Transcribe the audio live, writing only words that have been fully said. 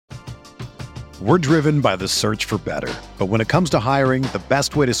We're driven by the search for better. But when it comes to hiring, the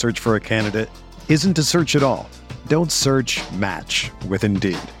best way to search for a candidate isn't to search at all. Don't search, match with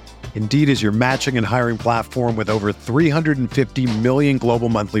Indeed. Indeed is your matching and hiring platform with over 350 million global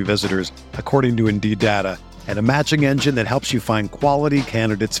monthly visitors, according to Indeed data, and a matching engine that helps you find quality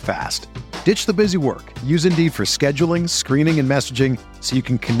candidates fast. Ditch the busy work. Use Indeed for scheduling, screening, and messaging so you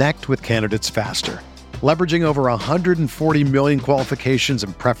can connect with candidates faster. Leveraging over 140 million qualifications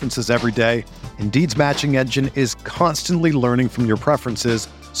and preferences every day, Indeed's matching engine is constantly learning from your preferences,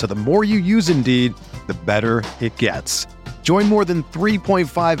 so the more you use Indeed, the better it gets. Join more than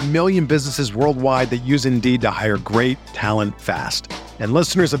 3.5 million businesses worldwide that use Indeed to hire great talent fast. And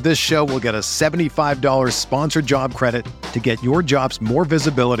listeners of this show will get a $75 sponsored job credit to get your jobs more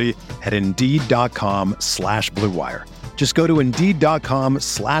visibility at Indeed.com/Blue Wire. Just go to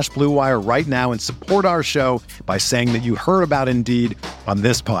Indeed.com/Blue Wire right now and support our show by saying that you heard about Indeed on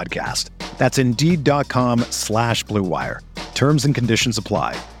this podcast. That's Indeed.com/Blue Wire. Terms and conditions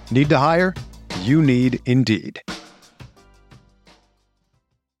apply. Need to hire? You need Indeed.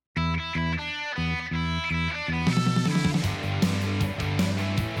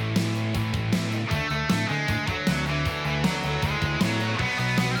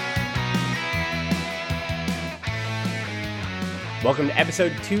 Welcome to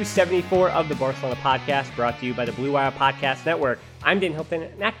episode 274 of the Barcelona podcast, brought to you by the Blue Wire Podcast Network. I'm Dan Hilton,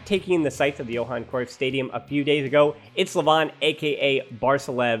 and after taking in the sights of the Johan Cruyff Stadium a few days ago, it's Levon, aka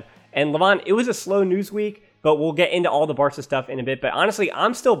Barcelev. And Levon, it was a slow news week, but we'll get into all the Barca stuff in a bit. But honestly,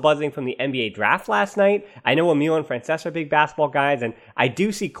 I'm still buzzing from the NBA draft last night. I know Emil and Francesca are big basketball guys, and I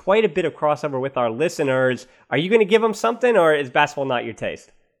do see quite a bit of crossover with our listeners. Are you going to give them something, or is basketball not your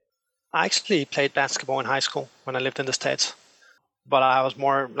taste? I actually played basketball in high school when I lived in the States. But I was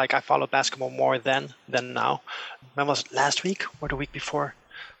more like I followed basketball more then than now. When was it, last week or the week before?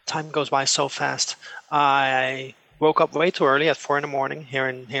 Time goes by so fast. I woke up way too early at 4 a.m. here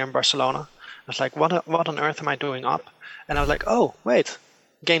in Barcelona. I was like, what on earth am I doing up? And I was like, oh wait,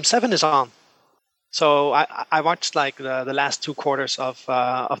 Game 7 is on. So I watched like the last 2 quarters of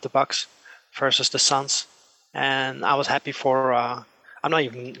the Bucks versus the Suns, and I was happy for. I'm not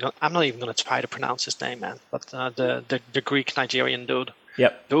even going to try to pronounce his name, man. But the Greek Nigerian dude.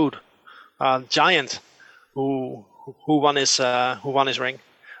 Yep. Giant, who won his ring,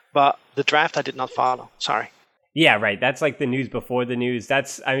 but the draft I did not follow. Sorry. Yeah, right. That's like the news before the news.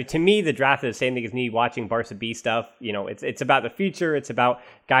 To me, the draft is the same thing as me watching Barca B stuff. You know, it's about the future. It's about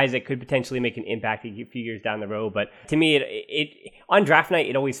guys that could potentially make an impact a few years down the road. But to me, it on draft night,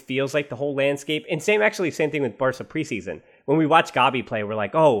 it always feels like the whole landscape. And same thing with Barca preseason. When we watch Gabi play, we're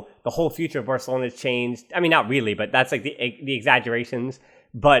like, oh, the whole future of Barcelona has changed. I mean, not really, but that's like the exaggerations.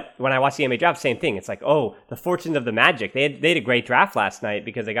 But when I watch the NBA draft, same thing. It's like, oh, the fortunes of the Magic. They had a great draft last night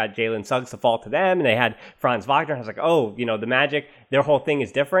because they got Jalen Suggs to fall to them, and they had Franz Wagner. I was like, oh, the Magic, their whole thing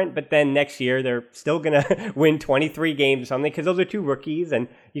is different. But then next year, they're still going to win 23 games or something because those are 2 rookies, and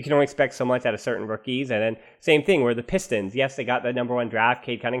you can only expect so much out of certain rookies. And then same thing where the Pistons, yes, they got the number 1 draft,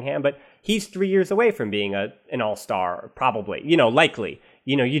 Cade Cunningham, but he's 3 years away from being an all-star, probably, likely.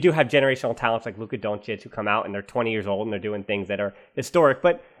 You do have generational talents like Luka Doncic who come out and they're 20 years old and they're doing things that are historic.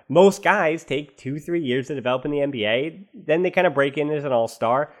 But most guys take 2-3 years to develop in the NBA. Then they kind of break in as an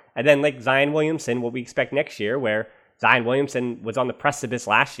all-star. And then like Zion Williamson, what we expect next year, where Zion Williamson was on the precipice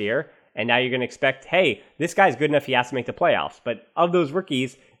last year. And now you're going to expect, hey, this guy's good enough, he has to make the playoffs. But of those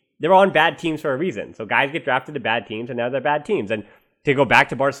rookies, they're on bad teams for a reason. So guys get drafted to bad teams, and now they're bad teams. And to go back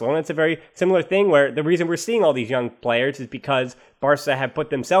to Barcelona, it's a very similar thing where the reason we're seeing all these young players is because Barca have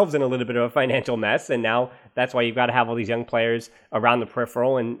put themselves in a little bit of a financial mess, and now that's why you've got to have all these young players around the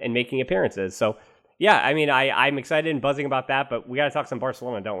peripheral and making appearances. So, yeah, I mean, I'm excited and buzzing about that, but we got to talk some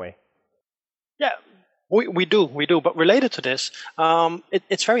Barcelona, don't we? Yeah, we do. But related to this,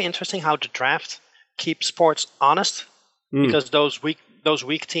 it's very interesting how the draft keeps sports honest, because those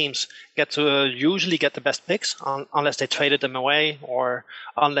weak teams get to usually get the best picks unless they traded them away or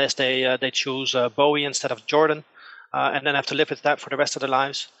unless they choose Bowie instead of Jordan, and then have to live with that for the rest of their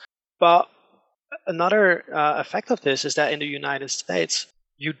lives. But another effect of this is that in the United States,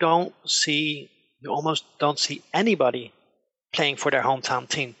 you almost don't see anybody playing for their hometown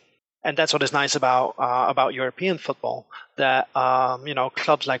team. And that's what is nice about European football, that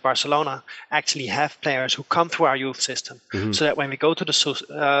clubs like Barcelona actually have players who come through our youth system, so that when we go to the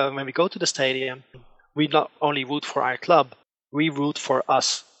stadium, we not only root for our club, we root for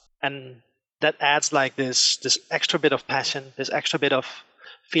us, and that adds like this extra bit of passion, this extra bit of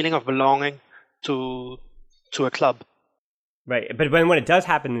feeling of belonging to a club. Right, but when it does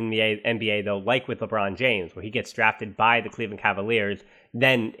happen in the NBA, though, like with LeBron James, where he gets drafted by the Cleveland Cavaliers,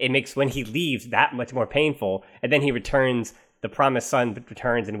 then it makes when he leaves that much more painful, and then he returns, the promised son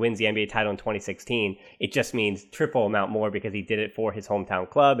returns and wins the NBA title in 2016. It just means triple amount more because he did it for his hometown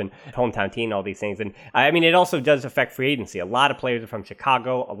club and hometown team and all these things. And I mean, it also does affect free agency. A lot of players are from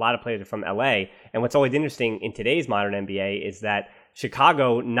Chicago, a lot of players are from LA, and what's always interesting in today's modern NBA is that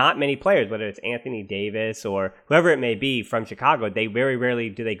Chicago, not many players, whether it's Anthony Davis or whoever it may be from Chicago, they very rarely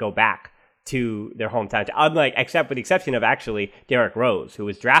do they go back to their hometown. Except with the exception of actually Derrick Rose, who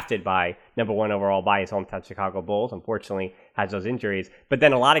was drafted by number 1 overall by his hometown Chicago Bulls, unfortunately has those injuries. But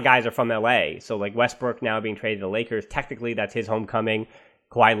then a lot of guys are from LA. So like Westbrook now being traded to the Lakers, technically that's his homecoming.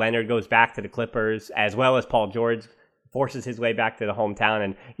 Kawhi Leonard goes back to the Clippers, as well as Paul George forces his way back to the hometown.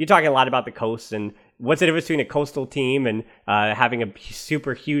 And you're talking a lot about the coast and what's the difference between a coastal team and having a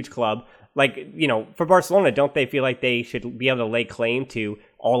super huge club? Like, you know, for Barcelona, don't they feel like they should be able to lay claim to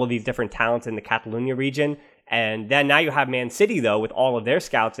all of these different talents in the Catalonia region? And then now you have Man City, though, with all of their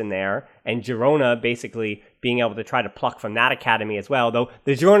scouts in there, and Girona basically being able to try to pluck from that academy as well. Though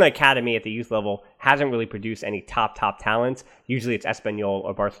the Girona academy at the youth level hasn't really produced any top talents. Usually it's Espanyol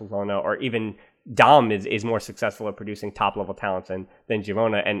or Barcelona, or even Dom is more successful at producing top-level talents than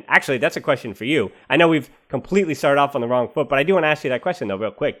Girona. And actually, that's a question for you. I know we've completely started off on the wrong foot, but I do want to ask you that question, though, real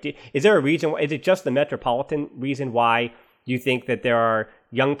quick. Is there a reason? Is it just the metropolitan reason why you think that there are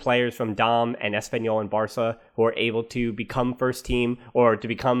young players from Dom and Espanyol and Barca who are able to become first team or to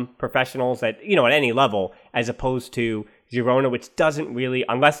become professionals at any level, as opposed to Girona, which doesn't really,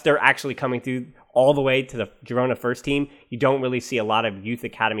 unless they're actually coming through all the way to the Girona first team, you don't really see a lot of youth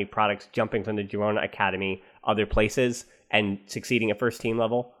academy products jumping from the Girona academy other places and succeeding at first team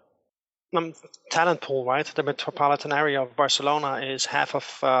level? Talent pool, right? The metropolitan area of Barcelona is half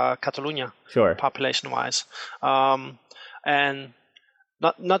of Catalonia, sure, population-wise. And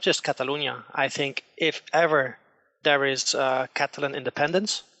not just Catalonia. I think if ever there is Catalan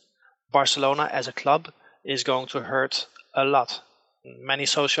independence, Barcelona as a club is going to hurt a lot. Many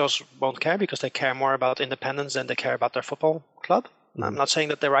socios won't care because they care more about independence than they care about their football club. Mm-hmm. I'm not saying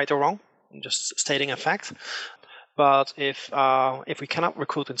that they're right or wrong. I'm just stating a fact. But if we cannot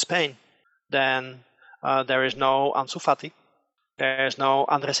recruit in Spain, then there is no Ansu Fati, there is no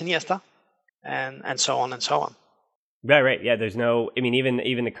Andres Iniesta, and so on and so on. Right. Yeah, there's no. I mean,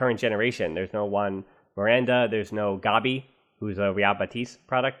 even the current generation. There's no Juan Miranda. There's no Gabi, who's a Real Betis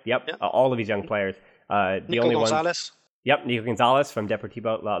product. Yep. All of these young players. Nico Gonzalez. Yep, Nico Gonzalez from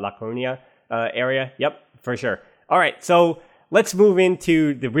Deportivo La Coruña area. Yep, for sure. All right, so let's move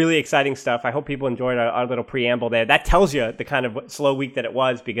into the really exciting stuff. I hope people enjoyed our little preamble there. That tells you the kind of slow week that it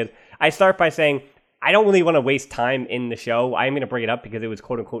was, because I start by saying I don't really want to waste time in the show. I'm going to bring it up because it was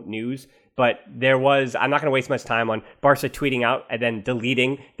quote-unquote news, but I'm not going to waste much time on Barca tweeting out and then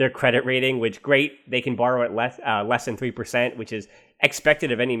deleting their credit rating, which great, they can borrow at less than 3%, which is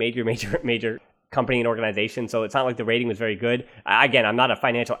expected of any major company and organization. So it's not like the rating was very good. Again, I'm not a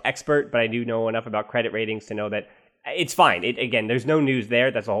financial expert, but I do know enough about credit ratings to know that it's fine. Again, there's no news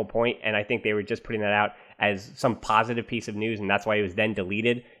there. That's the whole point. And I think they were just putting that out as some positive piece of news. And that's why it was then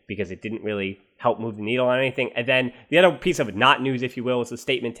deleted, because it didn't really help move the needle on anything. And then the other piece of not news, if you will, is a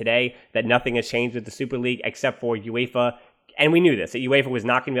statement today that nothing has changed with the Super League except for UEFA. And we knew this, that UEFA was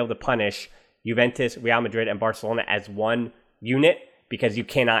not going to be able to punish Juventus, Real Madrid, and Barcelona as one unit, because you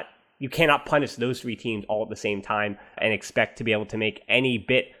cannot punish those three teams all at the same time and expect to be able to make any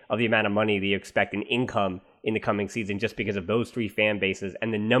bit of the amount of money that you expect in income in the coming season, just because of those three fan bases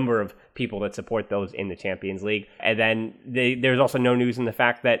and the number of people that support those in the Champions League. And then there's also no news in the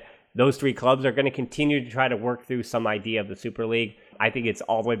fact that those three clubs are going to continue to try to work through some idea of the Super League. I think it's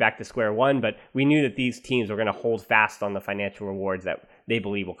all the way back to square one, but we knew that these teams were going to hold fast on the financial rewards that they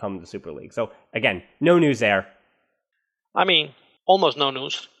believe will come to the Super League. So again, no news there. I mean, almost no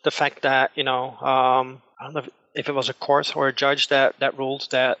news. The fact that, I don't know if it was a court or a judge that ruled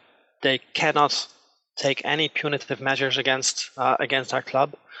that they cannot take any punitive measures against our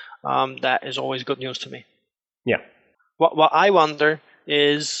club, that is always good news to me. Yeah. What I wonder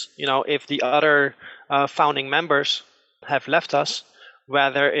is, if the other founding members have left us,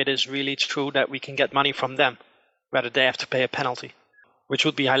 whether it is really true that we can get money from them, whether they have to pay a penalty, which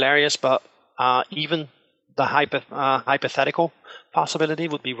would be hilarious, but even the hypothetical possibility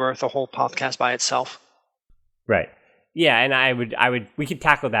would be worth a whole podcast by itself. Right. Yeah, and we could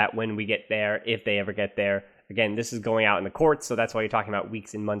tackle that when we get there, if they ever get there. Again, this is going out in the courts, so that's why you're talking about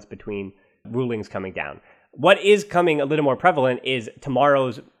weeks and months between rulings coming down. What is coming a little more prevalent is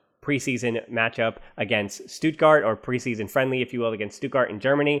tomorrow's preseason matchup against Stuttgart, or preseason friendly, if you will, against Stuttgart in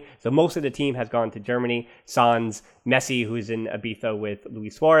Germany. So most of the team has gone to Germany. Sans Messi, who's in Ibiza with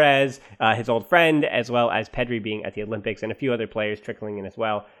Luis Suarez, his old friend, as well as Pedri being at the Olympics, and a few other players trickling in as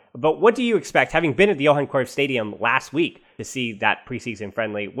well. But what do you expect, having been at the Johan Cruyff Stadium last week to see that preseason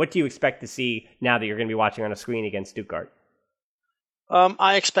friendly, what do you expect to see now that you're going to be watching on a screen against Stuttgart?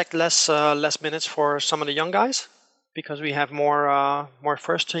 I expect less minutes for some of the young guys because we have more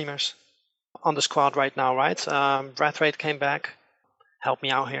first teamers on the squad right now, right? Braithwaite came back. Help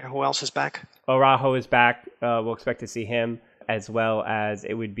me out here. Who else is back? Araujo is back. We'll expect to see him, as well as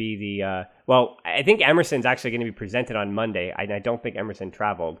it would be the... I think Emerson's actually going to be presented on Monday. I don't think Emerson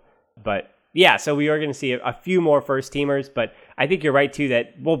traveled. But yeah, so we are going to see a few more first teamers. But I think you're right, too,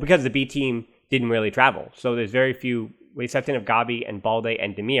 that, because the B team didn't really travel. So there's very few, with the exception of Gabi and Balde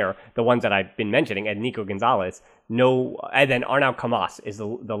and Demir, the ones that I've been mentioning, and Nico Gonzalez. And then Arnau Camas is the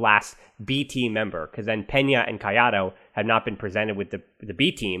last B team member, because then Peña and Callado have not been presented with the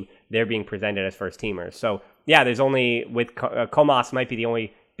B team. They're being presented as first teamers. So yeah, there's only, with Camas might be the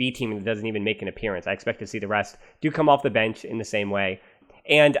only B team that doesn't even make an appearance. I expect to see the rest do come off the bench in the same way.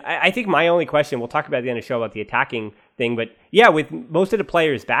 And I think my only question, we'll talk about at the end of the show about the attacking thing, but yeah, with most of the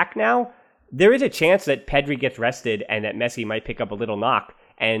players back now, there is a chance that Pedri gets rested and that Messi might pick up a little knock.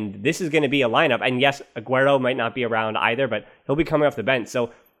 And this is going to be a lineup. And yes, Aguero might not be around either, but he'll be coming off the bench.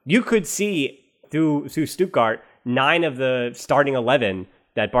 So you could see through Stuttgart 9 of the starting 11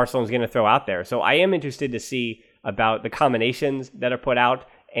 that Barcelona's going to throw out there. So I am interested to see about the combinations that are put out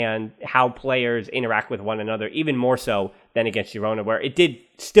and how players interact with one another, even more so than against Girona, where it did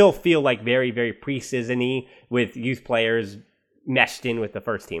still feel like very, very pre-season-y with youth players meshed in with the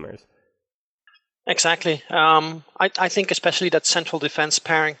first teamers. Exactly. I think especially that central defense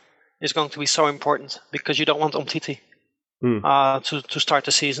pairing is going to be so important because you don't want Umtiti to start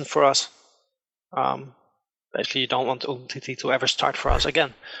the season for us. Basically, you don't want Umtiti to ever start for us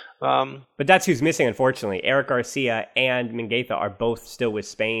again. But that's who's missing, unfortunately. Eric Garcia and Mingueza are both still with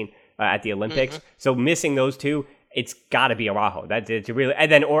Spain at the Olympics. Mm-hmm. So missing those two, it's got to be Araujo. It's really,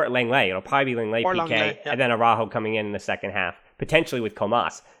 and then or Lenglet. It'll probably be Lenglet, or PK, Lenglet, yeah. And then Araujo coming in the second half, potentially with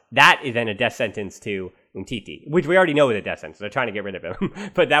Comas. That is then a death sentence to Umtiti, which we already know is a death sentence. They're trying to get rid of him.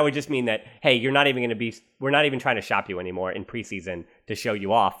 But that would just mean that, hey, you're not even going to be, we're not even trying to shop you anymore in preseason to show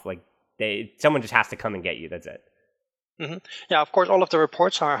you off. Like, someone just has to come and get you. That's it. Mm-hmm. Yeah, of course, all of the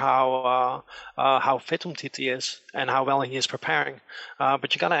reports are how fit Umtiti is and how well he is preparing.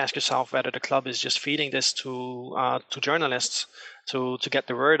 But you got to ask yourself whether the club is just feeding this to journalists to get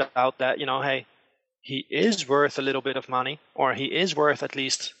the word out that, hey, he is worth a little bit of money, or he is worth at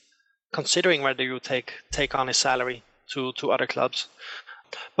least considering whether you take on his salary to other clubs.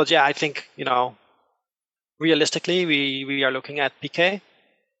 But yeah, I think, realistically, we are looking at PK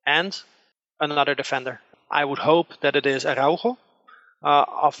and another defender. I would hope that it is Araujo.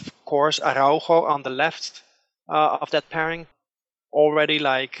 Of course, Araujo on the left of that pairing, already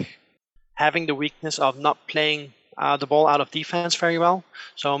having the weakness of not playing the ball out of defense very well.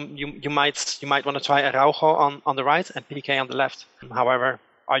 So you might want to try Araujo on the right and PK on the left. However,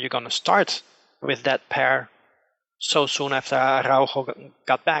 are you going to start with that pair so soon after Araujo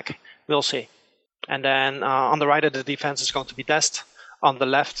got back? We'll see. And then on the right of the defense is going to be Dest. On the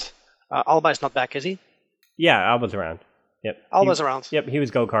left, Alba is not back, is he? Yeah, Alba's around. Yep. Alba's around. Yep, he was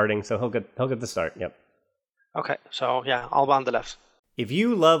go-karting, so he'll get the start. Yep. Okay, so yeah, Alba on the left. If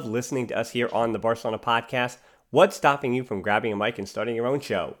you love listening to us here on the Barcelona podcast, what's stopping you from grabbing a mic and starting your own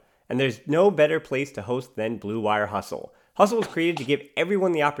show? And there's no better place to host than Blue Wire Hustle. Hustle was created to give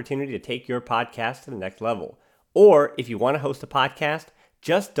everyone the opportunity to take your podcast to the next level. Or if you want to host a podcast,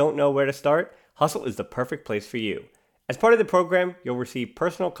 just don't know where to start, Hustle is the perfect place for you. As part of the program, you'll receive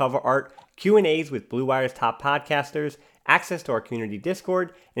personal cover art, Q&As with Blue Wire's top podcasters, access to our community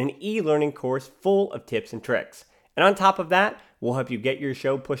Discord, and an e-learning course full of tips and tricks. And on top of that, we'll help you get your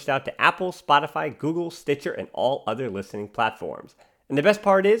show pushed out to Apple, Spotify, Google, Stitcher, and all other listening platforms. And the best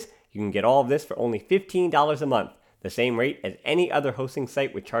part is, you can get all of this for only $15 a month, the same rate as any other hosting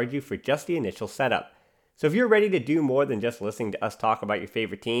site would charge you for just the initial setup. So if you're ready to do more than just listening to us talk about your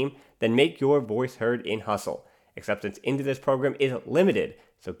favorite team, then make your voice heard in Hustle. Acceptance into this program is limited,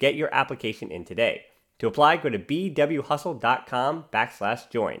 so get your application in today. To apply, go to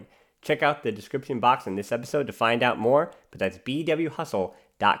bwhustle.com/join. Check out the description box in this episode to find out more, but that's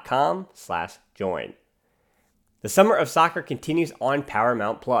bwhustle.com/join. The summer of soccer continues on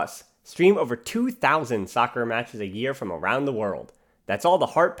Paramount+. Stream over 2,000 soccer matches a year from around the world. That's all the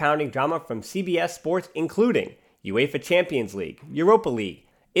heart-pounding drama from CBS Sports, including UEFA Champions League, Europa League,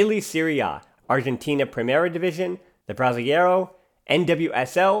 Italy Serie A, Argentina Primera Division, the Brasileiro,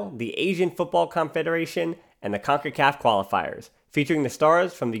 NWSL, the Asian Football Confederation, and the CONCACAF qualifiers, featuring the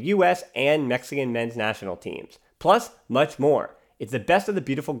stars from the US and Mexican men's national teams. Plus, much more. It's the best of the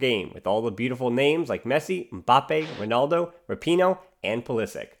beautiful game, with all the beautiful names like Messi, Mbappe, Ronaldo, Rapinoe, and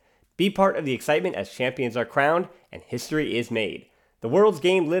Pulisic. Be part of the excitement as champions are crowned and history is made. The world's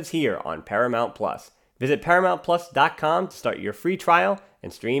game lives here on Paramount+. Visit ParamountPlus.com to start your free trial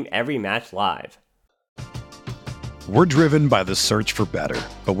and stream every match live. We're driven by the search for better.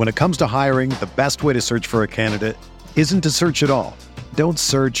 But when it comes to hiring, the best way to search for a candidate isn't to search at all. Don't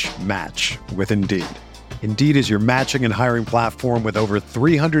search, match with Indeed. Indeed is your matching and hiring platform with over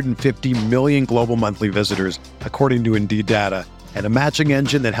 350 million global monthly visitors, according to Indeed data, and a matching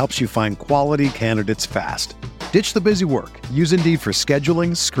engine that helps you find quality candidates fast. Ditch the busy work. Use Indeed for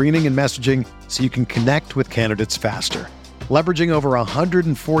scheduling, screening, and messaging so you can connect with candidates faster. Leveraging over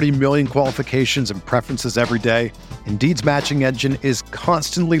 140 million qualifications and preferences every day, Indeed's matching engine is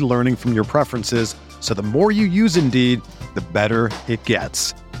constantly learning from your preferences, so the more you use Indeed, the better it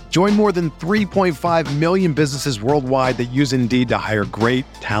gets. Join more than 3.5 million businesses worldwide that use Indeed to hire great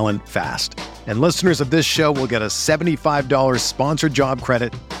talent fast. And listeners of this show will get a $75 sponsored job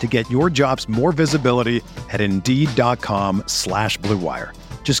credit to get your jobs more visibility at Indeed.com/Blue Wire.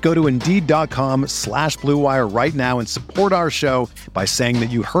 Just go to Indeed.com/Blue Wire right now and support our show by saying that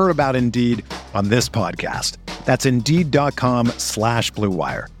you heard about Indeed on this podcast. That's Indeed.com/Blue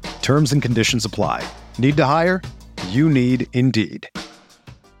Wire. Terms and conditions apply. Need to hire? You need Indeed.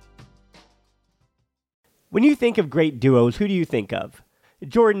 When you think of great duos, who do you think of?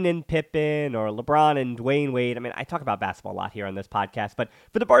 Jordan and Pippen, or LeBron and Dwayne Wade? I mean, I talk about basketball a lot here on this podcast, but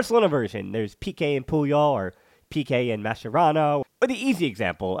for the Barcelona version, there's Piqué and Puyol, or Piqué and Mascherano, or the easy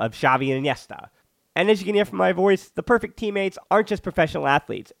example of Xavi and Iniesta. And as you can hear from my voice, the perfect teammates aren't just professional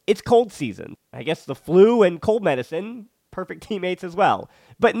athletes. It's cold season. I guess the flu and cold medicine, perfect teammates as well.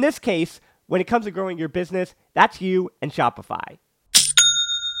 But in this case, when it comes to growing your business, that's you and Shopify.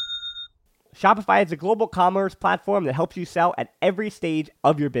 Shopify is a global commerce platform that helps you sell at every stage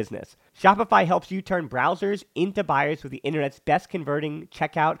of your business. Shopify helps you turn browsers into buyers with the internet's best converting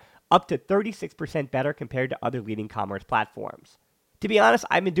checkout, up to 36% better compared to other leading commerce platforms. To be honest,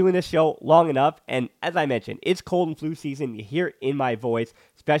 I've been doing this show long enough, and as I mentioned, it's cold and flu season. You hear it in my voice,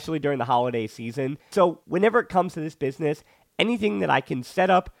 especially during the holiday season. So whenever it comes to this business, anything that I can set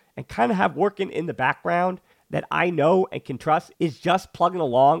up and kind of have working in the background that I know and can trust is just plugging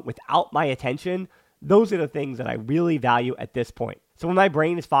along without my attention. Those are the things that I really value at this point. So when my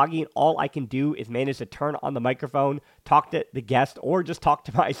brain is foggy and all I can do is manage to turn on the microphone, talk to the guest, or just talk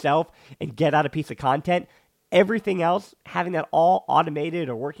to myself and get out a piece of content, everything else, having that all automated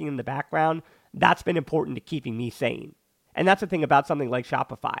or working in the background, that's been important to keeping me sane. And that's the thing about something like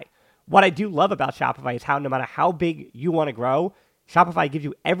Shopify. What I do love about Shopify is how no matter how big you want to grow, Shopify gives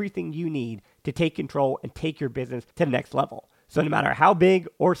you everything you need to take control and take your business to the next level. So no matter how big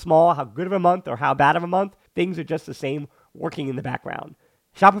or small, how good of a month or how bad of a month, things are just the same working in the background.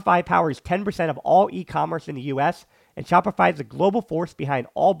 Shopify powers 10% of all e-commerce in the US, and Shopify is the global force behind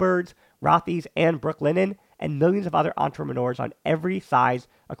Allbirds, Rothy's, and Brooklinen, and millions of other entrepreneurs on every size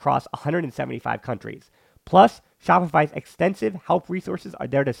across 175 countries. Plus, Shopify's extensive help resources are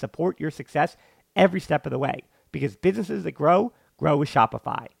there to support your success every step of the way, because businesses that grow with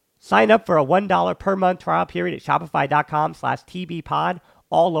Shopify. Sign up for a $1 per month trial period at shopify.com/TBPod,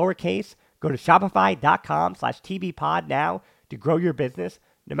 all lowercase. Go to shopify.com/TBPod now to grow your business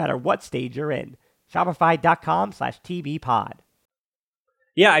no matter what stage you're in. Shopify.com/TBPod.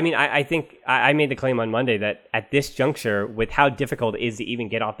 Yeah, I mean, I think I made the claim on Monday that at this juncture, with how difficult it is to even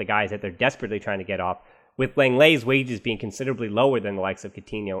get off the guys that they're desperately trying to get off, with Langlei's wages being considerably lower than the likes of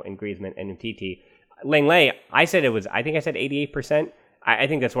Coutinho and Griezmann and Umtiti, Langley, I said 88%. I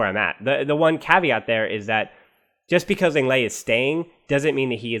think that's where I'm at. The one caveat there is that just because Langley is staying doesn't mean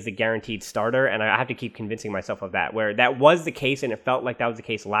that he is the guaranteed starter, and I have to keep convincing myself of that, where that was the case, and it felt like that was the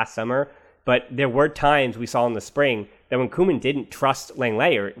case last summer, but there were times we saw in the spring that when Koeman didn't trust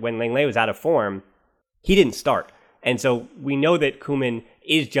Langley, or when Langley was out of form, he didn't start. And so we know that Koeman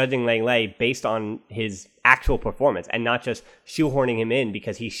is judging Langley based on his actual performance and not just shoehorning him in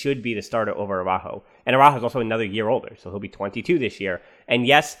because he should be the starter over Araujo. And Araujo is also another year older, so he'll be 22 this year. And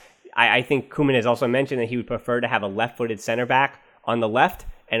yes, I think Koeman has also mentioned that he would prefer to have a left-footed center back on the left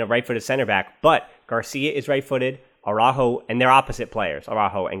and a right-footed center back. But Garcia is right-footed, Araujo, and they're opposite players,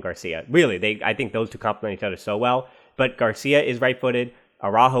 Araujo and Garcia. Really, I think those two complement each other so well. But Garcia is right-footed,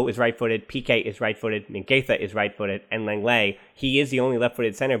 Araujo is right-footed, Piqué is right-footed, Mingueza is right-footed, and Langley, he is the only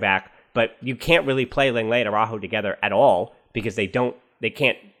left-footed center back, but you can't really play Langley and Araujo together at all because you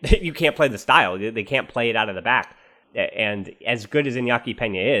can't play the style. They can't play it out of the back. And as good as Iñaki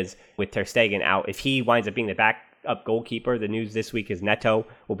Peña is, with Ter Stegen out, if he winds up being the backup goalkeeper, the news this week is Neto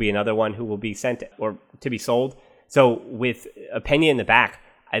will be another one who will be sent or to be sold. So with Peña in the back,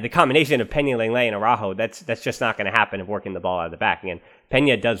 the combination of Peña, Lenglet, and Araujo, that's just not going to happen of working the ball out of the back. Again,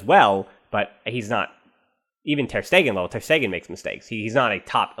 Peña does well, but he's not even Ter Stegen level. Ter Stegen makes mistakes. He's not a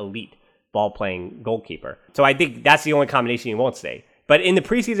top elite ball-playing goalkeeper. So I think that's the only combination he won't stay. But in the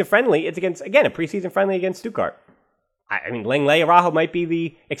preseason friendly, it's against, again, a preseason friendly against Stuttgart. I mean, Lenglet, Araujo might be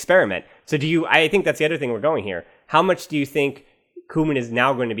the experiment. So I think that's the other thing we're going here. How much do you think Koeman is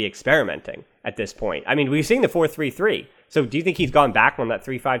now going to be experimenting at this point? I mean, we've seen the 4-3-3. So do you think he's gone back on that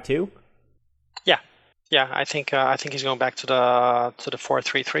 3-5-2? Yeah. I think he's going back to the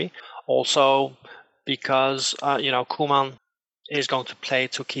 4-3-3. Also, because Koeman is going to play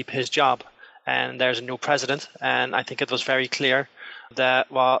to keep his job, and there's a new president, and I think it was very clear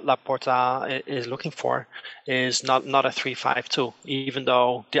that what Laporta is looking for is not a 3-5-2, even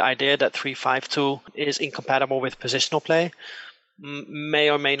though the idea that 3-5-2 is incompatible with positional play may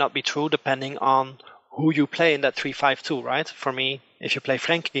or may not be true depending on who you play in that 3-5-2, right? For me, if you play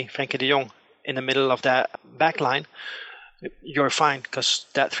Frenkie de Jong in the middle of that back line, you're fine because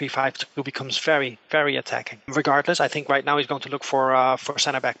that 3-5-2 becomes very, very attacking. Regardless, I think right now he's going to look for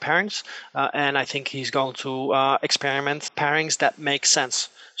center-back pairings, and I think he's going to experiment pairings that make sense.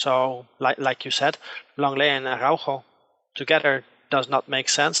 So, like you said, Lenglet and Araujo together does not make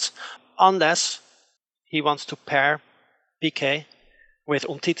sense unless he wants to pair Piqué with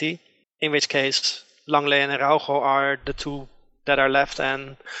Umtiti, in which case Lenglet and Araujo are the two that are left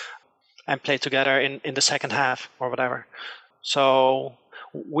and play together in the second half or whatever. So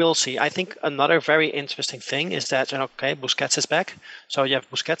we'll see. I think another very interesting thing is that, Busquets is back. So you have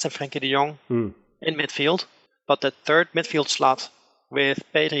Busquets and Frenkie de Jong in midfield. But the third midfield slot with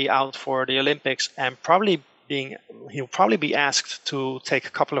Pedri out for the Olympics and he'll probably be asked to take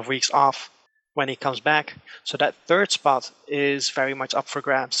a couple of weeks off when he comes back. So that third spot is very much up for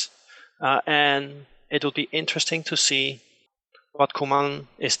grabs. And it will be interesting to see what Koeman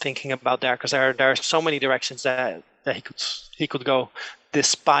is thinking about there, because there are so many directions that he could go,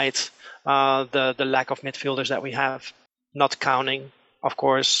 despite the lack of midfielders that we have, not counting, of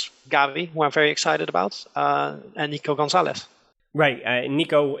course, Gavi, who I'm very excited about, and Nico Gonzalez. Right.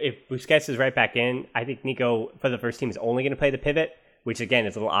 Nico, if Busquets is right back in, I think Nico, for the first team, is only going to play the pivot, which, again,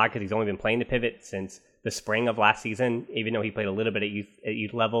 is a little odd because he's only been playing the pivot since the spring of last season, even though he played a little bit at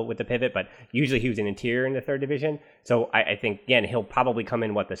youth level with the pivot, but usually he was an interior in the third division. So I think, again, he'll probably come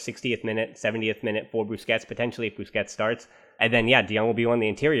in, the 60th minute, 70th minute for Busquets, potentially, if Busquets starts. And then, De Jong will be one of the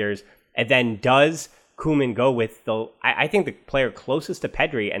interiors. And then does Koeman go with I think the player closest to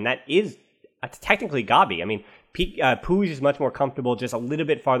Pedri, and that is technically Gavi. I mean, Puig is much more comfortable just a little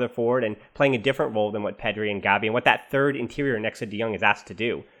bit farther forward and playing a different role than what Pedri and Gavi and what that third interior next to De Jong is asked to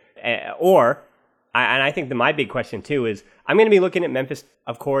do. And I think my big question too is, I'm going to be looking at Memphis,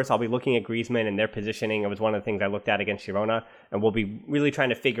 of course. I'll be looking at Griezmann and their positioning. It was one of the things I looked at against Girona, and we'll be really trying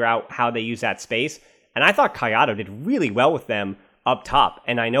to figure out how they use that space. And I thought Caiado did really well with them up top.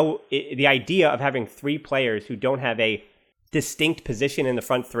 And I know the idea of having three players who don't have a distinct position in the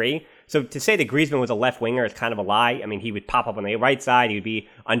front three. So to say that Griezmann was a left winger is kind of a lie. I mean, he would pop up on the right side. He would be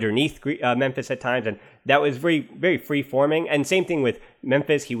underneath Memphis at times. And that was very, very free-forming. And same thing with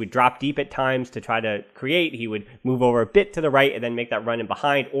Memphis. He would drop deep at times to try to create. He would move over a bit to the right and then make that run in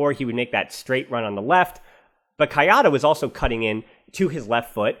behind. Or he would make that straight run on the left. But Caiado was also cutting in to his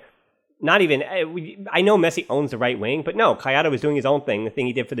left foot. Not even, I know Messi owns the right wing, but no, Caiado was doing his own thing, the thing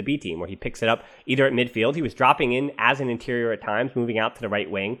he did for the B team, where he picks it up either at midfield. He was dropping in as an interior at times, moving out to the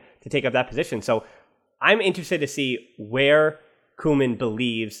right wing to take up that position. So I'm interested to see where Koeman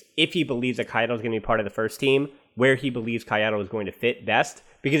believes, if he believes that Caiado is going to be part of the first team, where he believes Caiado is going to fit best.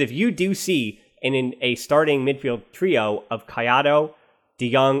 Because if you do see in a starting midfield trio of Caiado,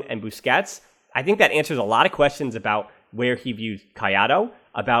 De Jong, and Busquets, I think that answers a lot of questions about where he views Caiado,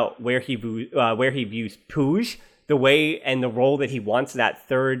 about where he views Puig, the way and the role that he wants that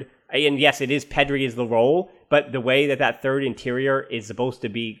third. And yes, it is Pedri is the role, but the way that third interior is supposed to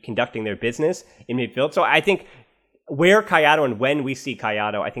be conducting their business in midfield. So I think where Caiado and when we see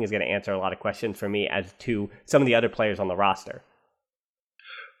Caiado, I think is going to answer a lot of questions for me as to some of the other players on the roster.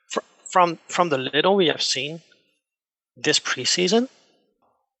 From the little we have seen this preseason,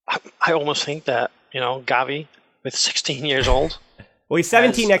 I almost think that, Gavi, with 16 years old. Well, he's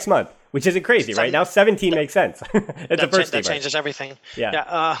 17 next month, which isn't crazy, right? Now 17 makes sense. It's the first that changes everything.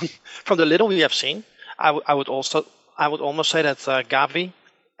 Yeah. From the little we have seen, I would almost say that Gavi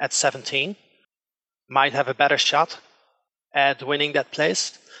at 17 might have a better shot at winning that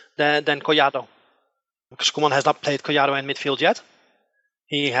place than Collado. because Koeman has not played Collado in midfield yet.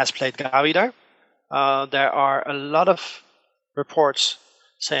 He has played Gavi there. There are a lot of reports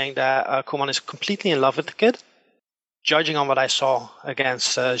saying that Koeman is completely in love with the kid. Judging on what I saw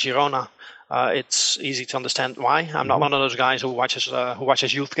against Girona, it's easy to understand why. I'm not one of those guys who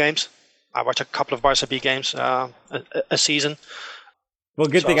watches youth games. I watch a couple of Barca B games a season. Well,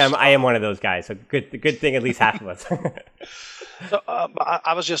 good thing I am one of those guys. So good thing at least half of us. So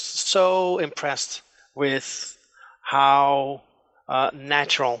I was just so impressed with how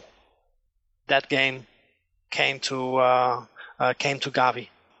natural that game came to Gavi.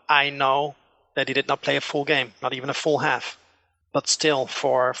 I know that he did not play a full game, not even a full half. But still,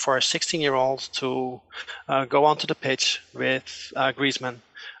 for a 16-year-old to go onto the pitch with Griezmann,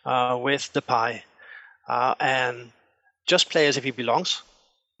 with Depay, and just play as if he belongs.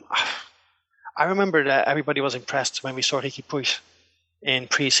 I remember that everybody was impressed when we saw Riqui Puig in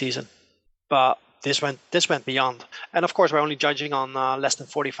pre-season, but this went beyond. And of course, we're only judging on less than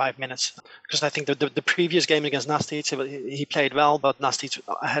 45 minutes, because I think the previous game against Nastic, he played well, but Nastic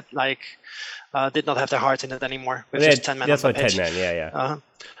had did not have their heart in it anymore with just 10 men on the pitch. 10 men, yeah.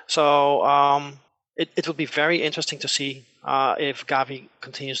 So it will be very interesting to see if Gavi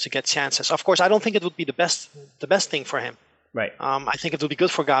continues to get chances. Of course, I don't think it would be the best thing for him. Right. I think it would be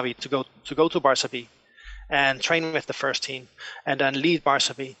good for Gavi to go to Barca B and train with the first team, and then lead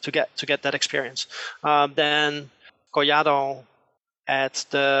Barca B to get that experience. Then Collado at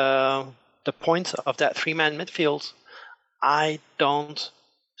the point of that 3-man midfield, I don't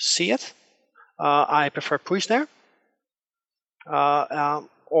see it. I prefer Puig there.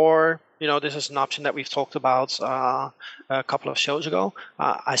 Or, this is an option that we've talked about a couple of shows ago.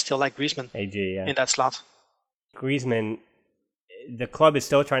 I still like Griezmann in that slot. Griezmann, the club is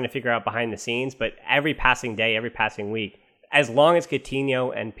still trying to figure out behind the scenes, but every passing day, every passing week, as long as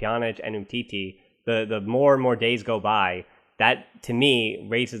Coutinho and Pjanic and Umtiti, the more and more days go by, that, to me,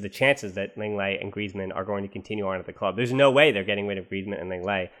 raises the chances that Lenglet and Griezmann are going to continue on at the club. There's no way they're getting rid of Griezmann and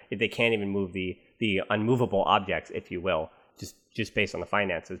Lenglet if they can't even move the unmovable objects, if you will, just based on the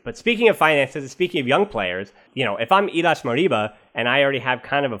finances. But speaking of finances, and speaking of young players, if I'm Ilaix Moriba and I already have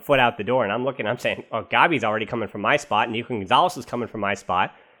kind of a foot out the door and I'm saying, oh, Gavi's already coming from my spot and Nico Gonzalez is coming from my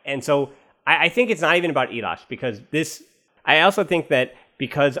spot. And so I think it's not even about Ilaix, because I also think that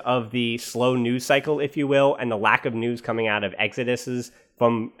because of the slow news cycle, if you will, and the lack of news coming out of exoduses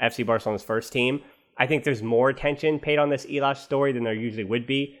from FC Barcelona's first team, I think there's more attention paid on this Ilaix story than there usually would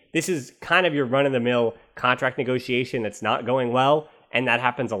be. This is kind of your run-of-the-mill contract negotiation that's not going well, and that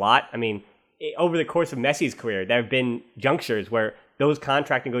happens a lot. I mean, over the course of Messi's career, there have been junctures where those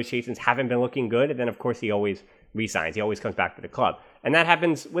contract negotiations haven't been looking good, and then, of course, he always resigns. He always comes back to the club. And that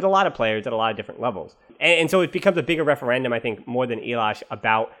happens with a lot of players at a lot of different levels. And so it becomes a bigger referendum, I think, more than Ilaix,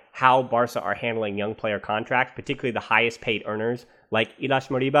 about how Barca are handling young player contracts, particularly the highest paid earners like Ilaix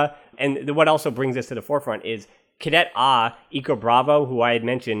Moriba. And what also brings this to the forefront is Cadet A, Ico Bravo, who I had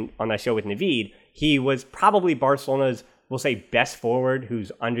mentioned on that show with Naveed. He was probably Barcelona's, we'll say, best forward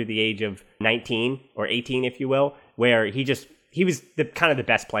who's under the age of 19 or 18, if you will, where he was kind of the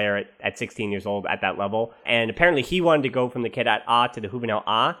best player at 16 years old at that level. And apparently he wanted to go from the Cadet A to the Juvenil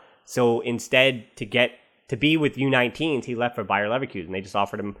A. So instead, to be with U19s, he left for Bayer Leverkusen. They just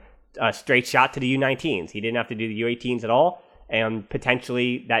offered him a straight shot to the U19s. He didn't have to do the U18s at all. And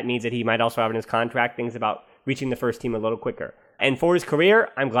potentially that means that he might also have in his contract things about reaching the first team a little quicker. And for his career,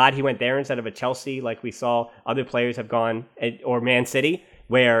 I'm glad he went there instead of a Chelsea like we saw other players have gone, or Man City,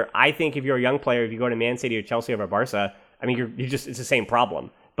 where I think if you're a young player, if you go to Man City or Chelsea over Barca, I mean, it's the same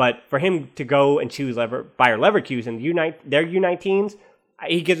problem. But for him to go and choose Bayer Leverkusen, their U19s,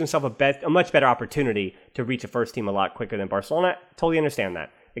 he gives himself a much better opportunity to reach a first team a lot quicker than Barcelona. Totally understand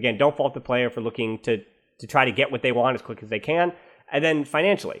that. Again, don't fault the player for looking to try to get what they want as quick as they can. And then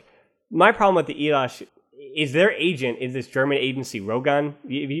financially, my problem with the Ilaix is their agent is this German agency, Rogan.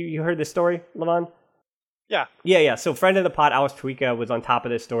 You heard this story, Levon? Yeah. So friend of the pod, Alice Truica, was on top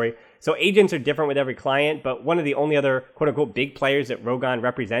of this story. So agents are different with every client, but one of the only other quote-unquote big players that Rogan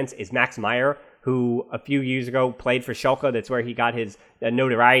represents is Max Meyer, who a few years ago played for Schalke. That's where he got his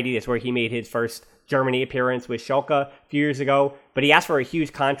notoriety. That's where he made his first Germany appearance with Schalke a few years ago. But he asked for a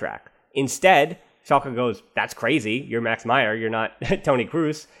huge contract. Instead, Schalke goes, that's crazy. You're Max Meyer. You're not Tony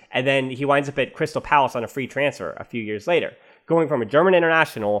Kroos. And then he winds up at Crystal Palace on a free transfer a few years later, going from a German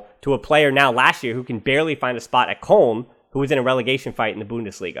international to a player now last year who can barely find a spot at Köln, who was in a relegation fight in the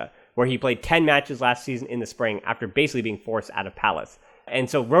Bundesliga, where he played 10 matches last season in the spring after basically being forced out of Palace. And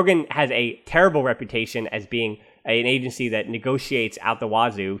so Rogan has a terrible reputation as being an agency that negotiates out the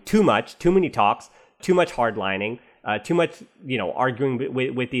wazoo too much, too many talks, too much hardlining, too much, arguing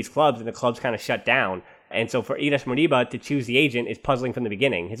with these clubs, and the clubs kind of shut down. And so for Ilaix Moriba to choose the agent is puzzling from the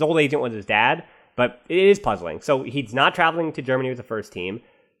beginning. His old agent was his dad, but it is puzzling. So he's not traveling to Germany with the first team.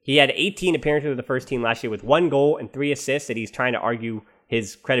 He had 18 appearances with the first team last year with 1 goal and 3 assists that he's trying to argue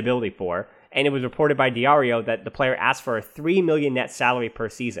his credibility for. And it was reported by Diario that the player asked for a $3 million net salary per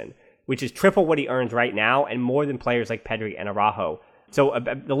season, which is triple what he earns right now and more than players like Pedri and Araujo. So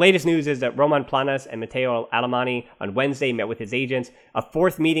the latest news is that Roman Planas and Matteo Alemany on Wednesday met with his agents. A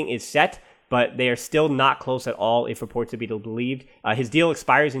 4th meeting is set, but they are still not close at all if reports are to be believed. His deal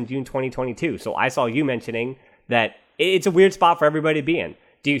expires in June 2022. So I saw you mentioning that it's a weird spot for everybody to be in.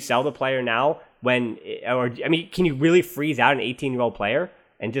 Do you sell the player now can you really freeze out an 18-year-old player?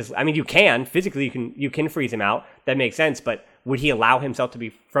 And just, you can. Physically, you can freeze him out. That makes sense. But would he allow himself to be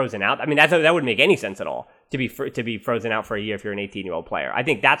frozen out? That wouldn't make any sense at all, to be frozen out for a year if you're an 18-year-old player. I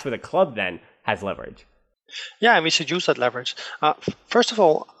think that's where the club then has leverage. Yeah, and we should use that leverage. First of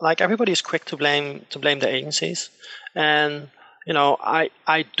all, everybody's quick to blame the agencies. And,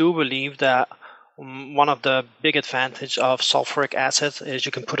 I do believe that one of the big advantage of sulfuric acid is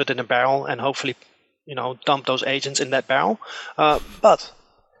you can put it in a barrel and hopefully, dump those agents in that barrel. But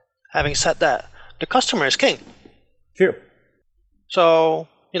having said that, the customer is king. True. So,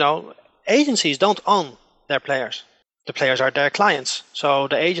 agencies don't own their players. The players are their clients. So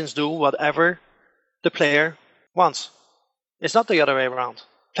the agents do whatever the player wants. It's not the other way around.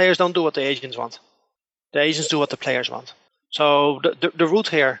 Players don't do what the agents want. The agents do what the players want. So the root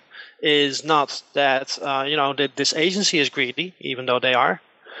here is not that that this agency is greedy, even though they are.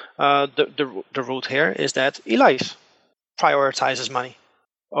 The root here is that Ilaix prioritizes money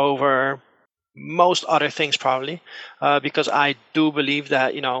over most other things, probably, because I do believe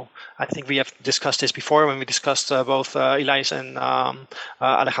that I think we have discussed this before when we discussed both Ilaix and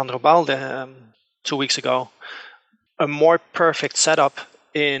Alejandro Balde 2 weeks ago. A more perfect setup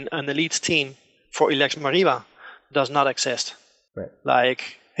in an elite team for Ilaix Moriba does not exist. Right.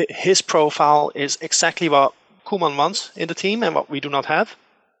 His profile is exactly what Koeman wants in the team and what we do not have.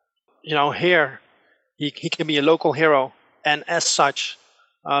 Here he can be a local hero and as such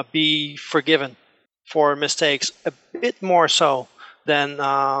be forgiven for mistakes a bit more so than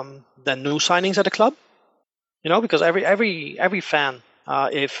new signings at the club. Because every fan,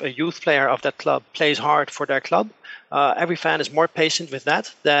 if a youth player of that club plays hard for their club, every fan is more patient with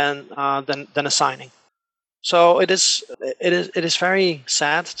that than a signing. So it is very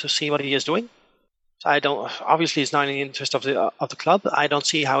sad to see what he is doing. Obviously it's not in the interest of the club. I don't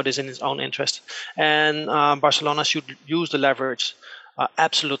see how it is in his own interest. And Barcelona should use the leverage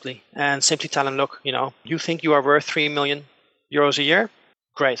absolutely and simply tell him, look, you think you are worth 3 million euros a year?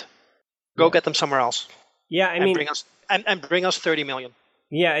 Great, go get them somewhere else. Yeah, bring us 30 million.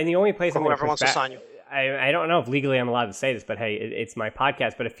 Yeah, and the only place whoever wants to sign you. I don't know if legally I'm allowed to say this, but hey, it's my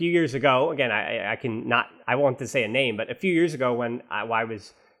podcast. But a few years ago, again, I won't to say a name, but a few years ago when I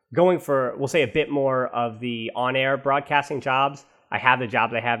was going for, we'll say, a bit more of the on-air broadcasting jobs, I have the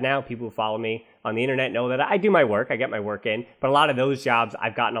job that I have now. People who follow me on the internet know that I do my work. I get my work in. But a lot of those jobs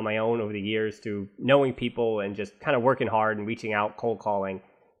I've gotten on my own over the years through knowing people and just kind of working hard and reaching out, cold calling.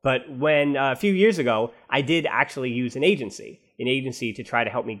 But when a few years ago, I did actually use an agency to try to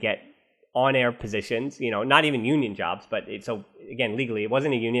help me get on-air positions, not even union jobs, but so again, legally, it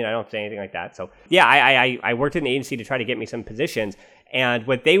wasn't a union. I don't say anything like that. So yeah, I worked in an agency to try to get me some positions. And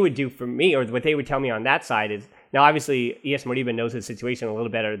what they would do for me, or what they would tell me on that side is, now obviously Ilaix Moriba knows his situation a little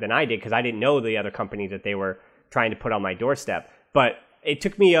better than I did because I didn't know the other companies that they were trying to put on my doorstep. But it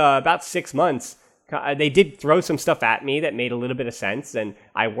took me about 6 months. They did throw some stuff at me that made a little bit of sense. And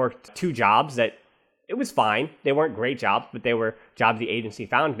I worked 2 jobs that it was fine. They weren't great jobs, but they were jobs the agency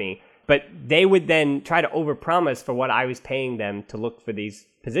found me. But they would then try to overpromise for what I was paying them to look for these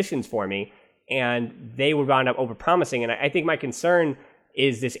positions for me. And they would round up overpromising. And I think my concern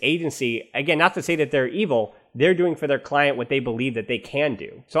is this agency, again, not to say that they're evil, they're doing for their client what they believe that they can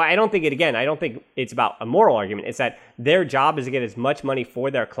do. So I don't think it's about a moral argument. It's that their job is to get as much money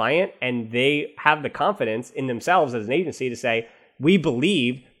for their client, and they have the confidence in themselves as an agency to say, we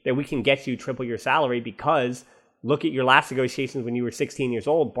believe that we can get you triple your salary because look at your last negotiations when you were 16 years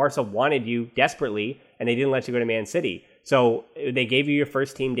old. Barca wanted you desperately, and they didn't let you go to Man City. So they gave you your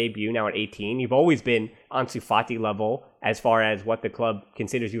first team debut now at 18. You've always been Ansu Fati level as far as what the club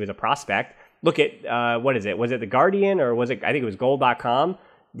considers you as a prospect. Look at, what is it? Was it The Guardian or was it, I think it was Goal.com.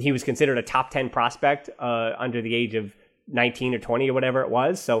 He was considered a top 10 prospect under the age of 19 or 20 or whatever it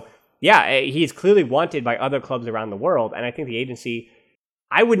was. So yeah, he's clearly wanted by other clubs around the world. And I think the agency,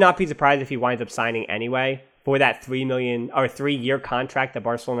 I would not be surprised if he winds up signing anyway for that 3 million or 3-year contract that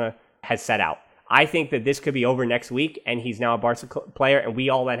Barcelona has set out. I think that this could be over next week, and he's now a Barca player, and we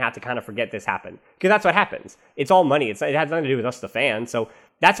all then have to kind of forget this happened. Because that's what happens. It's all money. It has nothing to do with us, the fans. So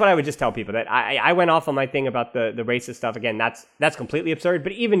that's what I would just tell people. That I went off on my thing about the racist stuff. Again, that's completely absurd.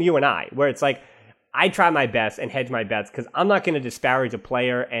 But even you and I, where it's like, I try my best and hedge my bets because I'm not going to disparage a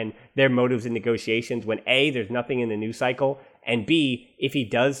player and their motives in negotiations when A, there's nothing in the news cycle, and B, if he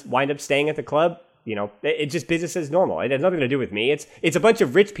does wind up staying at the club, it's just business as normal. It has nothing to do with me. It's a bunch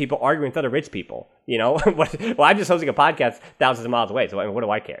of rich people arguing with other rich people, Well, I'm just hosting a podcast thousands of miles away, so what do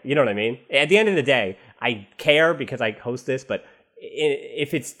I care? You know what I mean? At the end of the day, I care because I host this, but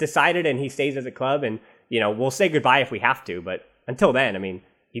if it's decided and he stays at the club and, we'll say goodbye if we have to, but until then, I mean,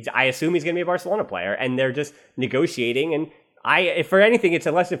 I assume he's going to be a Barcelona player, and they're just negotiating. And if for anything, it's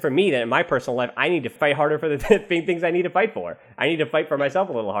a lesson for me that in my personal life, I need to fight harder for the things I need to fight for. I need to fight for myself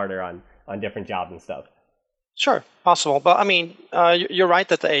a little harder on different jobs and stuff. Sure, possible. But I mean, you're right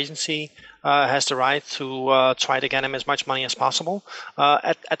that the agency has the right to try to get him as much money as possible.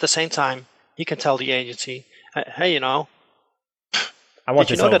 At the same time, he can tell the agency, hey, I want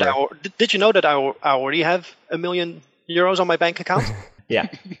this over. Did you know that I already have €1 million on my bank account? Yeah.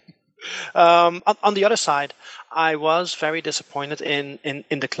 On the other side, I was very disappointed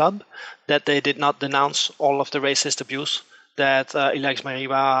in the club that they did not denounce all of the racist abuse that Ilaix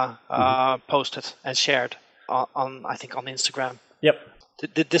Moriba posted and shared on Instagram. Yep.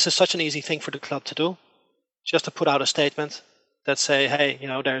 This is such an easy thing for the club to do, just to put out a statement that say, hey,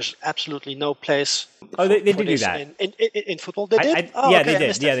 there's absolutely no place. Oh, they did do that in football. They did.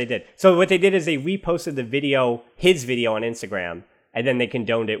 They did. So what they did is they reposted his video on Instagram, and then they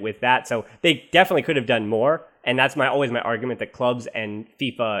condoned it with that. So they definitely could have done more. And that's always my argument that clubs and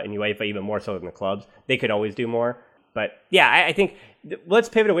FIFA and UEFA, even more so than the clubs, they could always do more. But yeah, I think let's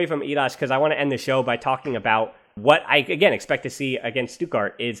pivot away from Ilaix because I want to end the show by talking about what I, again, expect to see against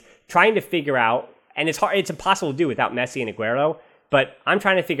Stuttgart is trying to figure out, and it's impossible to do without Messi and Aguero, but I'm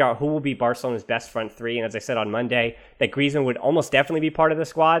trying to figure out who will be Barcelona's best front three. And as I said on Monday, that Griezmann would almost definitely be part of the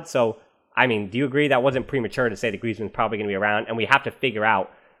squad. So, I mean, do you agree that wasn't premature to say that Griezmann's probably going to be around? And we have to figure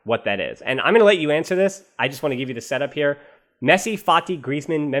out what that is. And I'm going to let you answer this. I just want to give you the setup here. Messi, Fati,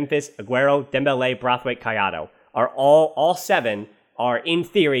 Griezmann, Memphis, Aguero, Dembele, Braithwaite, Caiado are all seven are in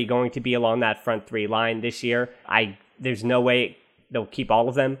theory going to be along that front three line this year. There's no way they'll keep all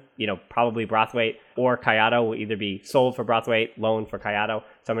of them. Probably Braithwaite or Caiado will either be sold for Braithwaite, loaned for Caiado,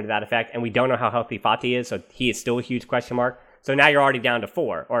 something to that effect. And we don't know how healthy Fati is, so he is still a huge question mark. So now you're already down to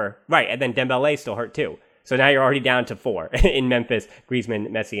four, and then Dembele still hurt too. So now you're already down to four in Memphis, Griezmann,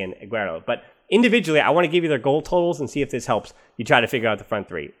 Messi, and Aguero. But individually, I want to give you their goal totals and see if this helps you try to figure out the front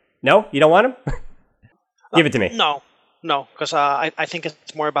three. No? You don't want them? Give it to me. No, because I think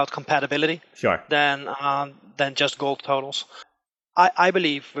it's more about compatibility than just goal totals. I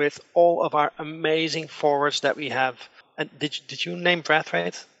believe with all of our amazing forwards that we have, and did you name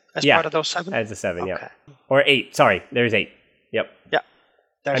Braithwaite as part of those seven? As a seven, okay. Yeah. Or eight. Sorry, there's eight. Yep. Yeah.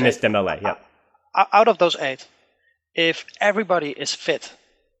 I missed Dembele, yep. Out of those eight, if everybody is fit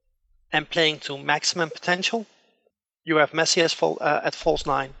and playing to maximum potential, you have Messi at false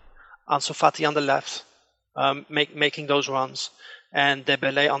nine, Ansu Fati on the left, making those runs, and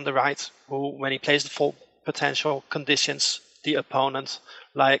Dembele on the right, who, when he plays the full potential, conditions the opponent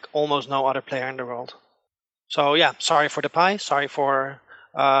like almost no other player in the world. So yeah, sorry for Depay, sorry for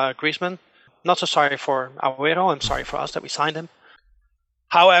Griezmann, not so sorry for Aguero. I'm sorry for us that we signed him.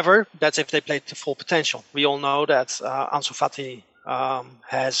 However, that's if they play to full potential. We all know that Ansu Fati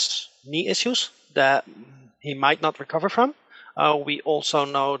has knee issues that he might not recover from. We also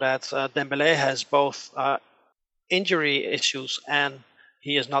know that Dembele has both injury issues and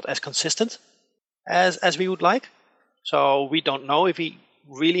he is not as consistent as we would like. So we don't know if he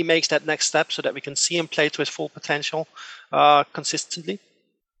really makes that next step so that we can see him play to his full potential consistently.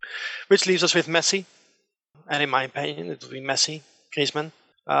 Which leaves us with Messi. And in my opinion, it will be Messi, Griezmann,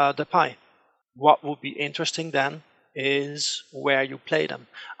 Depay. What would be interesting then is where you play them.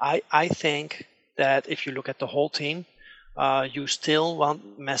 I think that if you look at the whole team, you still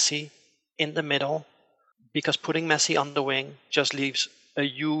want Messi in the middle, because putting Messi on the wing just leaves a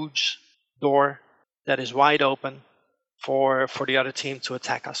huge door that is wide open for the other team to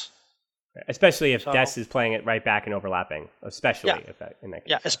attack us. Especially if Dest is playing it right back and overlapping. Especially if that in that case.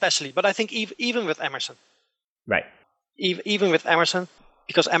 Yeah, especially. But I think even with Emerson. Right. Even with Emerson,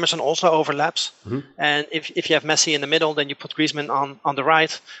 because Emerson also overlaps. Mm-hmm. And if you have Messi in the middle, then you put Griezmann on the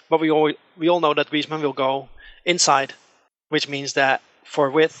right. But we all know that Griezmann will go inside, which means that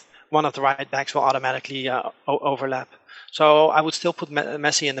for width, one of the right backs will automatically overlap. So I would still put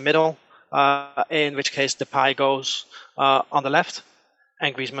Messi in the middle, in which case Depay goes on the left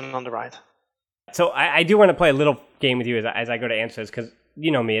and Griezmann on the right. So I do want to play a little game with you as I go to answer this, because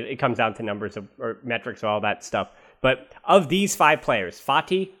you know me, it comes down to numbers or metrics or all that stuff. But of these 5 players,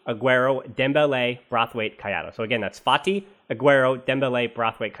 Fati, Aguero, Dembele, Braithwaite, Kayado. So again, that's Fati, Aguero, Dembele,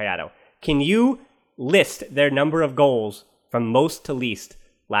 Braithwaite, Kayado. Can you list their number of goals from most to least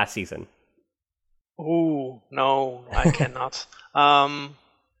last season? Ooh, no, I cannot.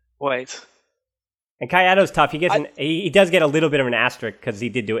 Wait. And Kayado's tough. He does get a little bit of an asterisk because he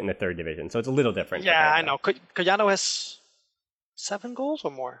did do it in the 3rd division, so it's a little different. Yeah, I know. Kayado has 7 goals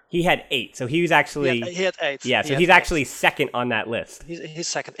or more. He had 8, so he was actually... He had 8. Yeah, so he's actually second on that list. He's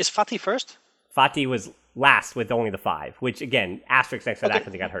second. Is Fati first? Fati was last with only the 5, which, again, asterisk next to that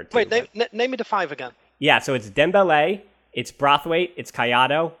because he got hurt too. Wait, name me the 5 again. Yeah, so it's Dembele, it's Braithwaite, it's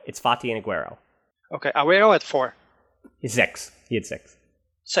Kayado, it's Fati and Aguero. Okay, Aguero at 4. He's 6. He had 6.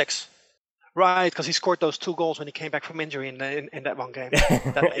 6. Right, because he scored those 2 goals when he came back from injury in that one game.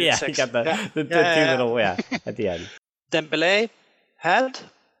 That yeah, 6. He got the 2 little, at the end. Dembele had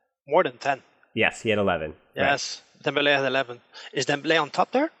more than 10. Yes, he had 11. Yes, right. Dembele had 11. Is Dembele on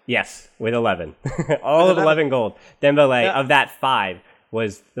top there? Yes, with 11. All with 11 goals. Dembele, of that 5,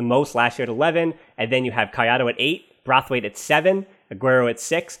 was the most last year at 11. And then you have Kayado at 8, Braithwaite at 7, Aguero at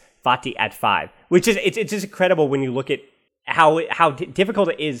 6, Fati at 5. Which is, it's just incredible when you look at how difficult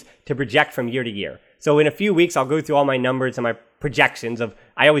it is to project from year to year. So in a few weeks, I'll go through all my numbers and my projections of,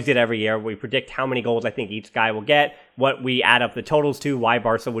 I always did every year, we predict how many goals I think each guy will get, what we add up the totals to, why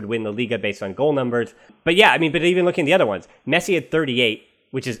Barca would win the Liga based on goal numbers. But yeah, I mean, but even looking at the other ones, Messi had 38,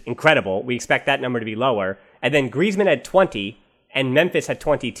 which is incredible. We expect that number to be lower. And then Griezmann had 20 and Memphis had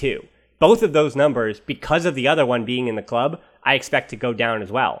 22. Both of those numbers, because of the other one being in the club, I expect to go down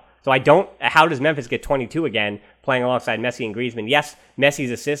as well. So how does Memphis get 22 again, playing alongside Messi and Griezmann? Yes, Messi's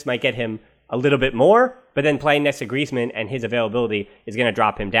assist might get him a little bit more, but then playing next to Griezmann and his availability is going to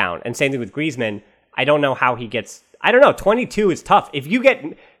drop him down. And same thing with Griezmann. I don't know how he gets... 22 is tough. If you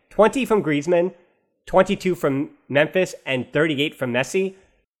get 20 from Griezmann, 22 from Memphis, and 38 from Messi,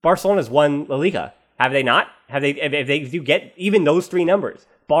 Barcelona's won La Liga. Have they not? If you get even those 3 numbers,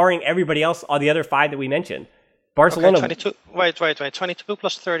 barring everybody else, all the other 5 that we mentioned, Barcelona... Okay, 22. Wait. 22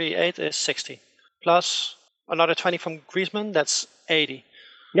 plus 38 is 60. Plus another 20 from Griezmann, that's 80.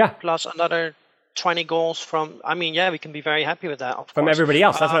 Yeah. Plus another 20 goals from... I mean, yeah, we can be very happy with that, of from course. Everybody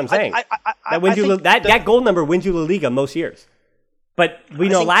else, that's what I'm saying. That goal number wins you La Liga most years. But we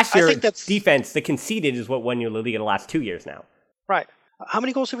know last year, defense, the conceded is what won you La Liga the last 2 years now. Right. How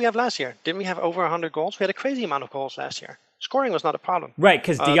many goals did we have last year? Didn't we have over 100 goals? We had a crazy amount of goals last year. Scoring was not a problem. Right,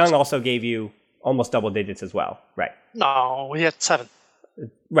 because De Jong also gave you almost double digits as well. Right. No, we had 7.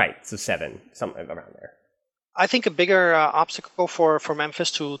 Right, so 7, something around there. I think a bigger obstacle for Memphis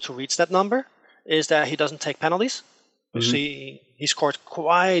to reach that number is that he doesn't take penalties. You see, he scored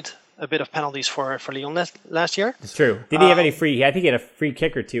quite a bit of penalties for Lyon last year. It's true. Did he have any free? I think he had a free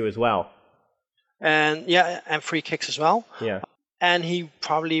kick or 2 as well. And free kicks as well. Yeah. And he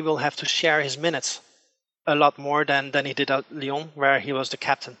probably will have to share his minutes a lot more than he did at Lyon, where he was the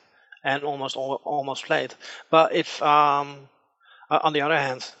captain and almost played. But if on the other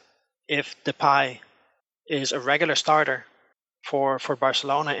hand, if Depay is a regular starter for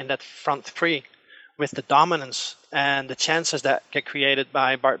Barcelona in that front 3 with the dominance and the chances that get created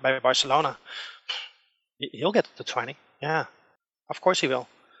by Barcelona, he'll get to 20. Yeah, of course he will,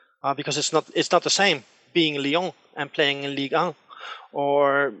 because it's not the same being Lyon and playing in Ligue 1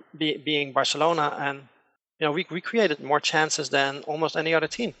 or being Barcelona, and we created more chances than almost any other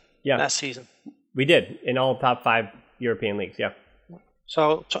team last season. We did in all top 5 European leagues. Yeah.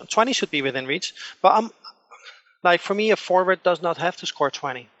 So 20 should be within reach, but for me, a forward does not have to score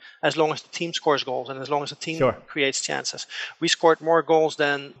 20 as long as the team scores goals and as long as the team creates chances. We scored more goals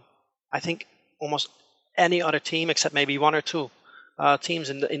than I think almost any other team except maybe 1 or 2 teams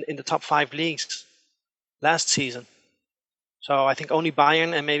in the top 5 leagues last season. So I think only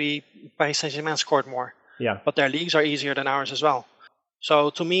Bayern and maybe Paris Saint-Germain scored more. Yeah. But their leagues are easier than ours as well. So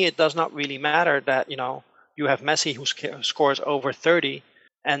to me, it does not really matter that you have Messi who scores over 30,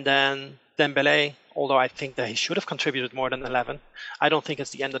 and then Dembele, although I think that he should have contributed more than 11. I don't think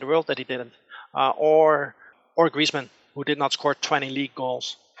it's the end of the world that he didn't. Or Griezmann, who did not score 20 league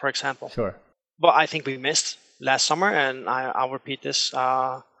goals, for example. Sure. But I think we missed last summer, and I'll repeat this,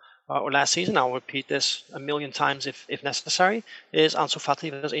 or last season, I'll repeat this a million times if necessary, is Ansu Fati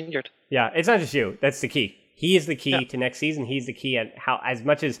was injured. Yeah, it's not just you. That's the key. He is the key to next season. He's the key at how, as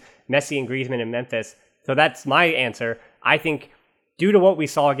much as Messi and Griezmann in Memphis. So that's my answer. I think due to what we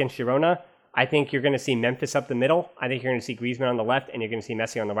saw against Girona, I think you're going to see Memphis up the middle. I think you're going to see Griezmann on the left, and you're going to see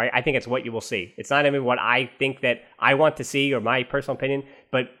Messi on the right. I think it's what you will see. It's not even what I think that I want to see or my personal opinion,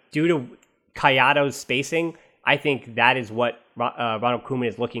 but due to Callato's spacing, I think that is what Ronald Koeman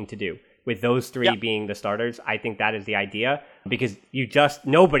is looking to do. With those three being the starters, I think that is the idea, because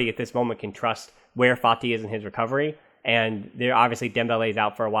nobody at this moment can trust where Fati is in his recovery, and there obviously Dembele is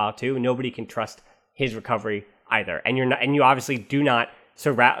out for a while too. Nobody can trust his recovery either, and you obviously do not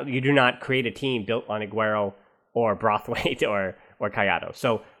create a team built on Aguero or Braithwaite or Callato.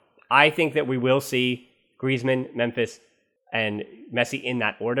 So I think that we will see Griezmann, Memphis, and Messi in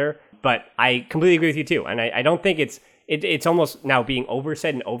that order, but I completely agree with you too, and I don't think it's almost now being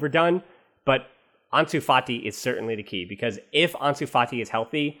oversaid and overdone, but Ansu Fati is certainly the key, because if Ansu Fati is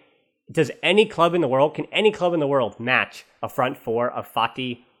healthy, can any club in the world match a front four of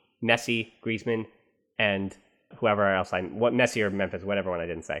Fati, Messi, Griezmann, and whoever else Messi or Memphis, whatever one I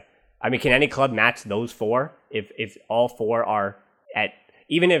didn't say. I mean, can any club match those four if all four are at,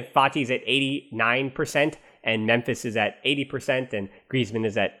 even if Fati's at 89% and Memphis is at 80% and Griezmann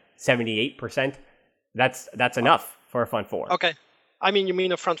is at 78%, that's enough for a front four. Okay. I mean, you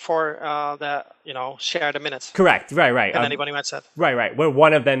mean a front four that, share the minutes. Correct. Right. And anybody might say. Right. Where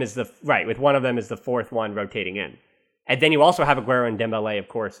one of them is with one of them is the fourth one rotating in. And then you also have Aguero and Dembele, of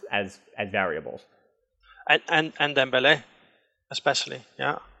course, as variables. And Dembele, especially,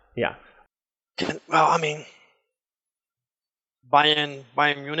 yeah. Yeah. Well, I mean, Bayern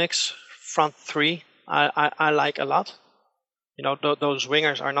Munich's front three, I like a lot. Those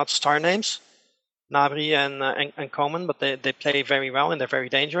wingers are not star names, Gnabry and Coman, but they play very well and they're very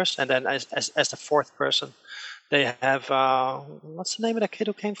dangerous. And then as the fourth person, they have what's the name of that kid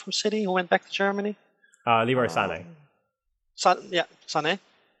who came from City who went back to Germany? Leroy Sané. Sané.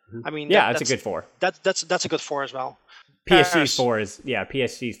 Mm-hmm. I mean, that's a good four. That's a good four as well. PSG's four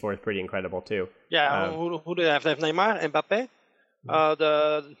is pretty incredible too. Yeah, who do they have? They have Neymar, Mbappe.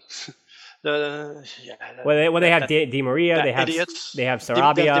 They have Di Maria. They have idiots. They have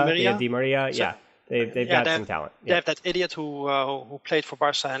Sarabia. They have Di Maria. Yeah, they've got some talent. They have that idiot who played for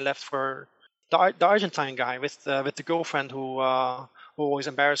Barca and left for the Argentine guy with the girlfriend who always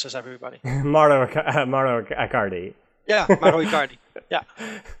embarrasses everybody. Mauro Icardi. Yeah, Mauro Icardi. Yeah,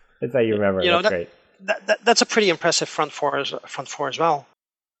 that's how you remember. That's great. That's a pretty impressive front four as well.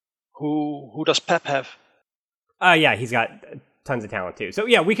 Who does Pep have? Yeah, he's got tons of talent too. So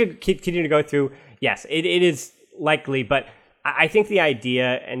yeah, we could continue to go through. Yes, it is likely, but I think the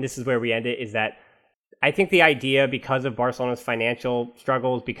idea, and this is where we end it, is that I think the idea, because of Barcelona's financial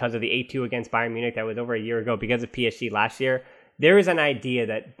struggles, because of the 8-2 against Bayern Munich that was over a year ago, because of PSG last year, there is an idea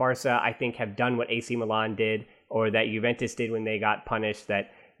that Barca, I think, have done what AC Milan did, or that Juventus did when they got punished,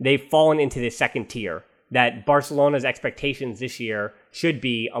 that they've fallen into the second tier, that Barcelona's expectations this year should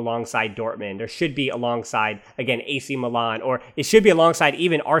be alongside Dortmund, or should be alongside, again, AC Milan, or it should be alongside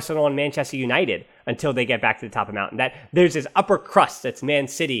even Arsenal and Manchester United until they get back to the top of the mountain. That there's this upper crust that's Man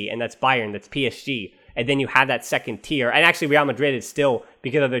City, and that's Bayern, that's PSG, and then you have that second tier. And actually Real Madrid is still,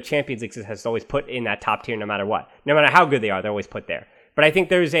 because of their Champions League success, always put in that top tier no matter what. No matter how good they are, they're always put there. But I think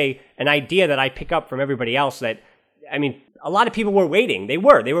there's an idea that I pick up from everybody else that, I mean, a lot of people were waiting. They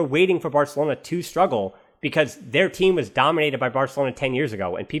were waiting for Barcelona to struggle, because their team was dominated by Barcelona 10 years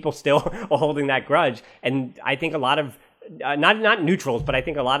ago, and people still are holding that grudge. And I think a lot of, not neutrals, but I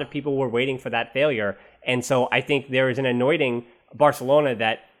think a lot of people were waiting for that failure. And so I think there is an anointing Barcelona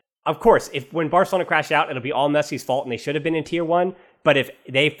that, of course, when Barcelona crash out, it'll be all Messi's fault and they should have been in tier 1. But if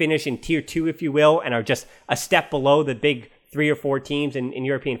they finish in tier 2, if you will, and are just a step below the big 3 or 4 teams in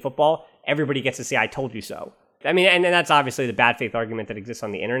European football, everybody gets to say, I told you so. I mean, and that's obviously the bad faith argument that exists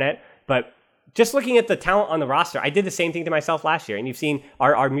on the internet. But just looking at the talent on the roster, I did the same thing to myself last year. And you've seen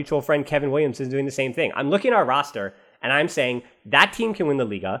our mutual friend Kevin Williams is doing the same thing. I'm looking at our roster and I'm saying that team can win the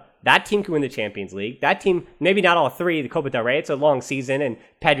Liga. That team can win the Champions League. That team, maybe not all 3, the Copa del Rey. It's a long season and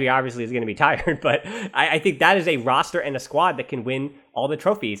Pedri obviously is going to be tired. But I think that is a roster and a squad that can win all the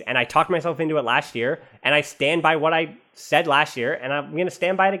trophies. And I talked myself into it last year. And I stand by what I said last year. And I'm going to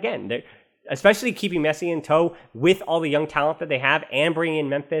stand by it again. Especially keeping Messi in tow with all the young talent that they have, and bringing in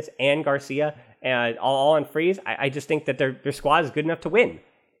Memphis and Garcia all on freeze. I just think that their squad is good enough to win.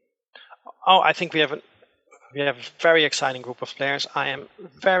 Oh, I think we have a very exciting group of players. I am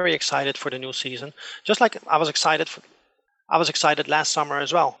very excited for the new season. Just like I was excited last summer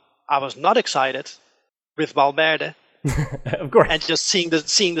as well. I was not excited with Valverde, of course, and just seeing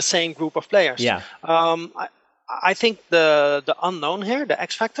the same group of players. Yeah. I think the unknown here, the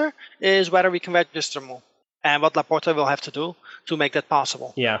X factor, is whether we can register more, and what Laporta will have to do to make that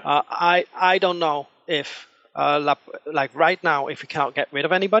possible. Yeah. I don't know if like right now, if we cannot get rid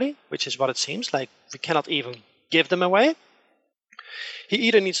of anybody, which is what it seems like, we cannot even give them away. He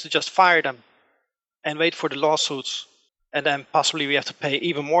either needs to just fire them and wait for the lawsuits and then possibly we have to pay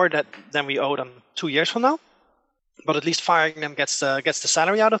even more than we owe them 2 years from now. But at least firing them gets the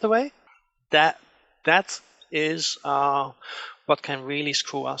salary out of the way. That is what can really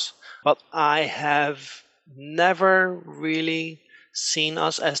screw us. But I have never really seen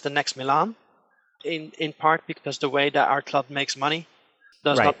us as the next Milan, in part because the way that our club makes money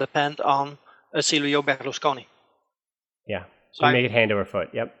does not depend on a Silvio Berlusconi. Yeah, so make it hand over foot.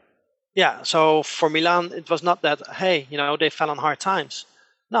 Yep. Yeah, so for Milan, it was not that, hey, they fell on hard times.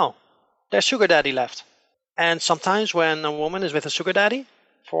 No, their sugar daddy left. And sometimes when a woman is with a sugar daddy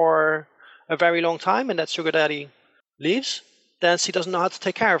for a very long time and that sugar daddy leaves, then she doesn't know how to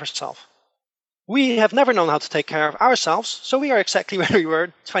take care of herself. We have never known how to take care of ourselves, so we are exactly where we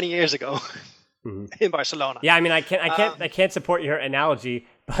were 20 years ago in Barcelona. Yeah, I mean, I can't support your analogy,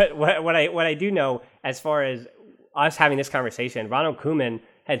 but what I do know, as far as us having this conversation, Ronald Koeman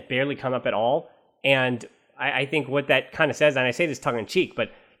has barely come up at all, and I think what that kind of says, and I say this tongue in cheek,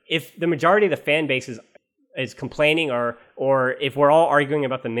 but if the majority of the fan base is complaining, or if we're all arguing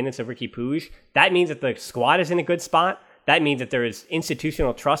about the minutes of Ricky Puig, that means that the squad is in a good spot. That means that there is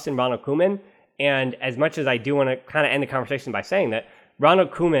institutional trust in Ronald Koeman. And as much as I do want to kind of end the conversation by saying that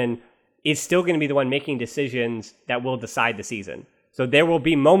Ronald Koeman is still going to be the one making decisions that will decide the season. So there will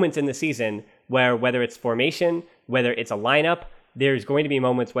be moments in the season where, whether it's formation, whether it's a lineup, there's going to be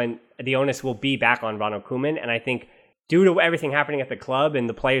moments when the onus will be back on Ronald Koeman. And I think due to everything happening at the club and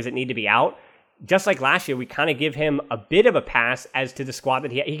the players that need to be out, just like last year, we kind of give him a bit of a pass as to the squad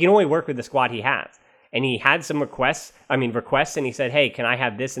that he can only work with the squad he has. And he had some requests, and he said, hey, can I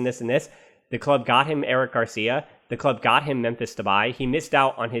have this and this and this? The club got him Eric Garcia. The club got him Memphis Depay. He missed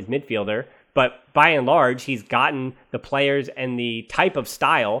out on his midfielder, but by and large, he's gotten the players and the type of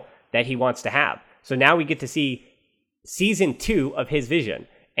style that he wants to have. So now we get to see season 2 of his vision.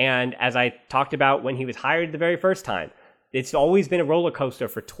 And as I talked about when he was hired the very first time, it's always been a roller coaster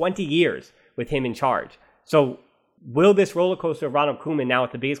for 20 years with him in charge. So will this roller coaster of Ronald Koeman now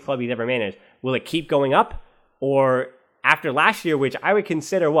at the biggest club he's ever managed, will it keep going up? Or after last year, which I would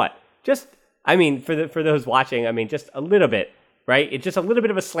consider for those watching, just a little bit, right? It's just a little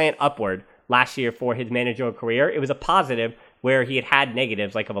bit of a slant upward last year for his managerial career. It was a positive where he had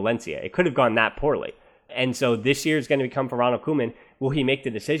negatives like a Valencia. It could have gone that poorly. And so this year is going to come for Ronald Koeman. Will he make the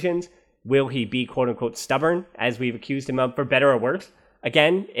decisions? Will he be quote unquote stubborn, as we've accused him of, for better or worse?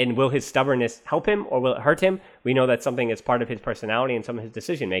 Again, and will his stubbornness help him or will it hurt him? We know that's something that's part of his personality and some of his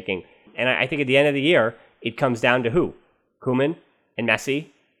decision making. And I think at the end of the year, it comes down to who? Koeman and Messi.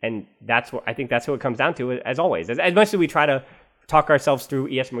 And that's who it comes down to, as always. As much as we try to talk ourselves through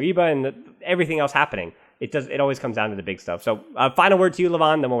Ilaix Moriba and everything else happening, it always comes down to the big stuff. So final word to you,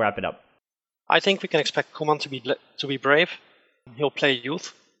 Levon, then we'll wrap it up. I think we can expect Koeman to be brave. He'll play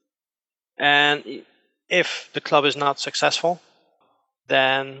youth. And if the club is not successful,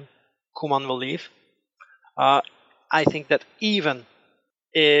 then Koeman will leave. I think that even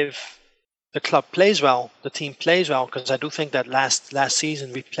if the club plays well, the team plays well, because I do think that last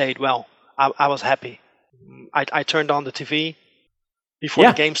season we played well. I was happy. I turned on the TV before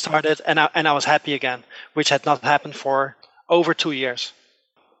the game started, and I was happy again, which had not happened for over 2 years.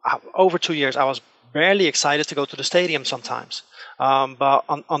 Over 2 years, I was barely excited to go to the stadium sometimes. But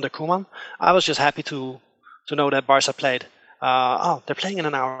under Koeman, I was just happy to know that Barca played. They're playing in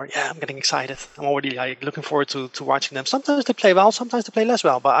an hour. Yeah, I'm getting excited. I'm already looking forward to watching them. Sometimes they play well, sometimes they play less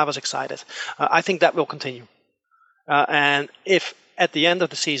well, but I was excited. I think that will continue. And if at the end of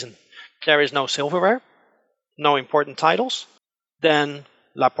the season there is no silverware, no important titles, then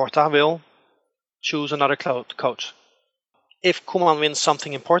Laporta will choose another coach. If Koeman wins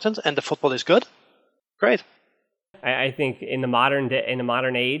something important and the football is good, great. I think in the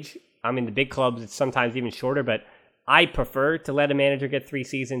modern age, the big clubs, it's sometimes even shorter, but I prefer to let a manager get 3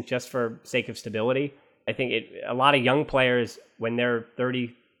 seasons just for sake of stability. I think a lot of young players, when they're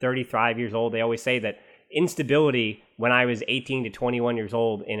 30, 35 years old, they always say that instability when I was 18 to 21 years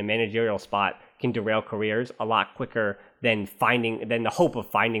old in a managerial spot can derail careers a lot quicker than the hope of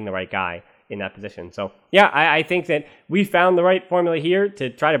finding the right guy in that position. So yeah, I think that we found the right formula here to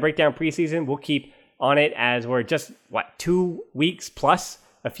try to break down preseason. We'll keep on it as we're just 2 weeks plus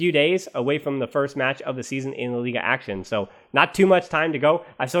a few days away from the first match of the season in La Liga action. So not too much time to go.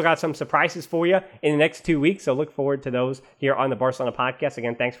 I've still got some surprises for you in the next 2 weeks, so look forward to those here on the Barcelona Podcast.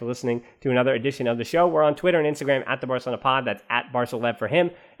 Again, thanks for listening to another edition of the show. We're on Twitter and Instagram at the Barcelona Pod. That's at BarceLev for him.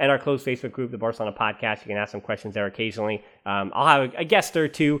 and our closed Facebook group, the Barcelona Podcast. You can ask some questions there occasionally. I'll have a guest or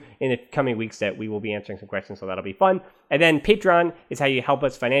two in the coming weeks that we will be answering some questions, so that'll be fun. And then Patreon is how you help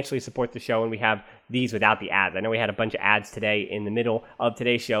us financially support the show, and we have these without the ads. I know we had a bunch of ads today in the middle of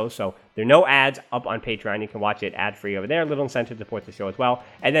today's show, so there are no ads up on Patreon. You can watch it ad-free over there. A little incentive to support the show as well.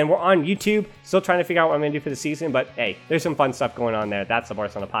 And then we're on YouTube, still trying to figure out what I'm going to do for the season, but hey, there's some fun stuff going on there. That's the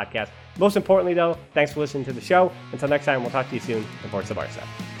Barcelona Podcast. Most importantly, though, thanks for listening to the show. Until next time, we'll talk to you soon. And Forza Barca.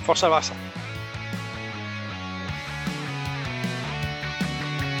 Forza Barca.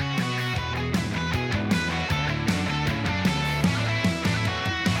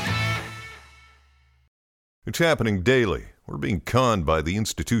 It's happening daily. We're being conned by the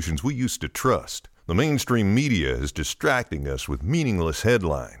institutions we used to trust. The mainstream media is distracting us with meaningless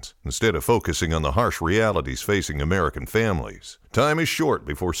headlines instead of focusing on the harsh realities facing American families. Time is short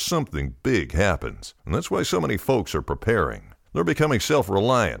before something big happens, and that's why so many folks are preparing. They're becoming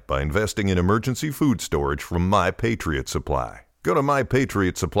self-reliant by investing in emergency food storage from My Patriot Supply. Go to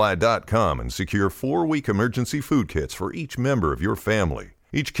MyPatriotSupply.com and secure 4-week emergency food kits for each member of your family.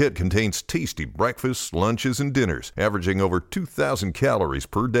 Each kit contains tasty breakfasts, lunches, and dinners, averaging over 2,000 calories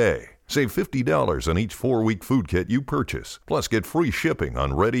per day. Save $50 on each 4-week food kit you purchase. Plus, get free shipping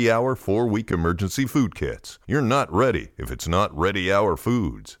on Ready Hour 4-week emergency food kits. You're not ready if it's not Ready Hour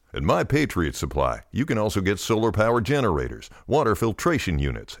foods. At My Patriot Supply, you can also get solar power generators, water filtration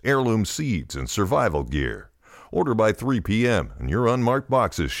units, heirloom seeds, and survival gear. Order by 3 p.m. and your unmarked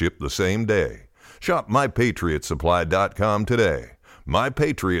boxes ship the same day. Shop MyPatriotSupply.com today.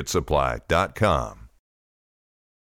 MyPatriotSupply.com.